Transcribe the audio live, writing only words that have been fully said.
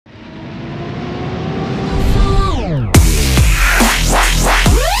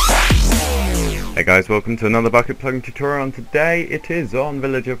Hey guys, welcome to another Bukkit plugin tutorial, and today it is on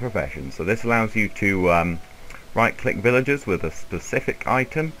villager professions. So this allows you to right click villagers with a specific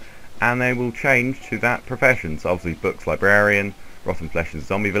item and they will change to that profession. So obviously books librarian, rotten flesh is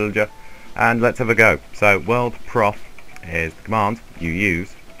zombie villager, and let's have a go. So world prof is the command you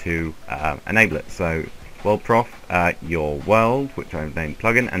use to enable it. So world prof, your world, which I've named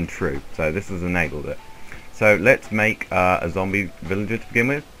plugin, and true. So this has enabled it. So let's make a zombie villager to begin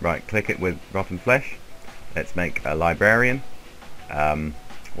with. Right click it with rotten flesh. Let's make a librarian.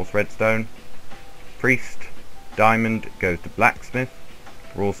 What's redstone? Priest. Diamond goes to blacksmith.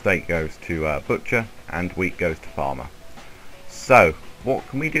 Raw steak goes to butcher. And wheat goes to farmer. So what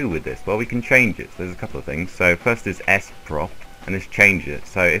can we do with this? Well, we can change it. So there's a couple of things. So first is S prop, and this changes it.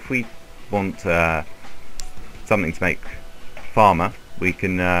 So if we want something to make farmer, we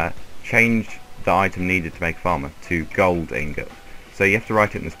can change the item needed to make farmer to gold ingot. So you have to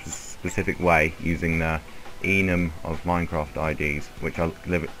write it in a specific way using the enum of Minecraft IDs, which I'll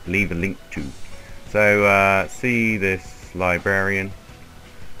leave a link to. So see this librarian,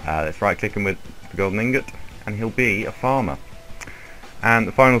 let's right click him with the golden ingot and he'll be a farmer. And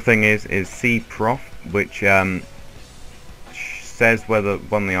the final thing is C prof, which says whether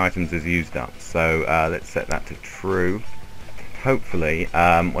one of the items is used up. So let's set that to true. Hopefully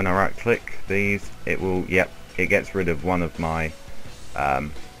when I right click these, it will, it gets rid of one of my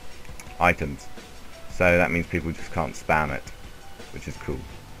items. So that means people just can't spam it, which is cool.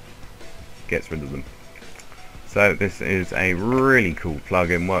 Gets rid of them. So this is a really cool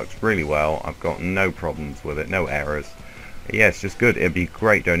plugin, works really well. I've got no problems with it, no errors. Yeah, it's just good. It'd be a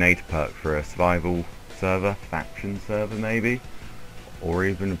great donator perk for a survival server, faction server maybe, or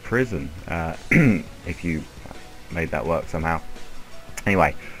even a prison, if you made that work somehow.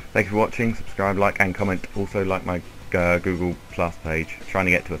 Anyway, thank you for watching. Subscribe, like and comment. Also like my Google Plus page, trying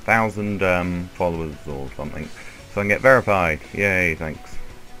to get to 1,000 followers or something so I can get verified. Yay, thanks.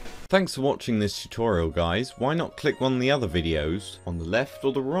 Thanks for watching this tutorial, guys. Why not click one of the other videos on the left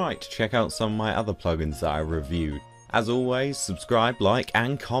or the right to check out some of my other plugins that I reviewed. As always, subscribe, like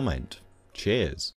and comment. Cheers.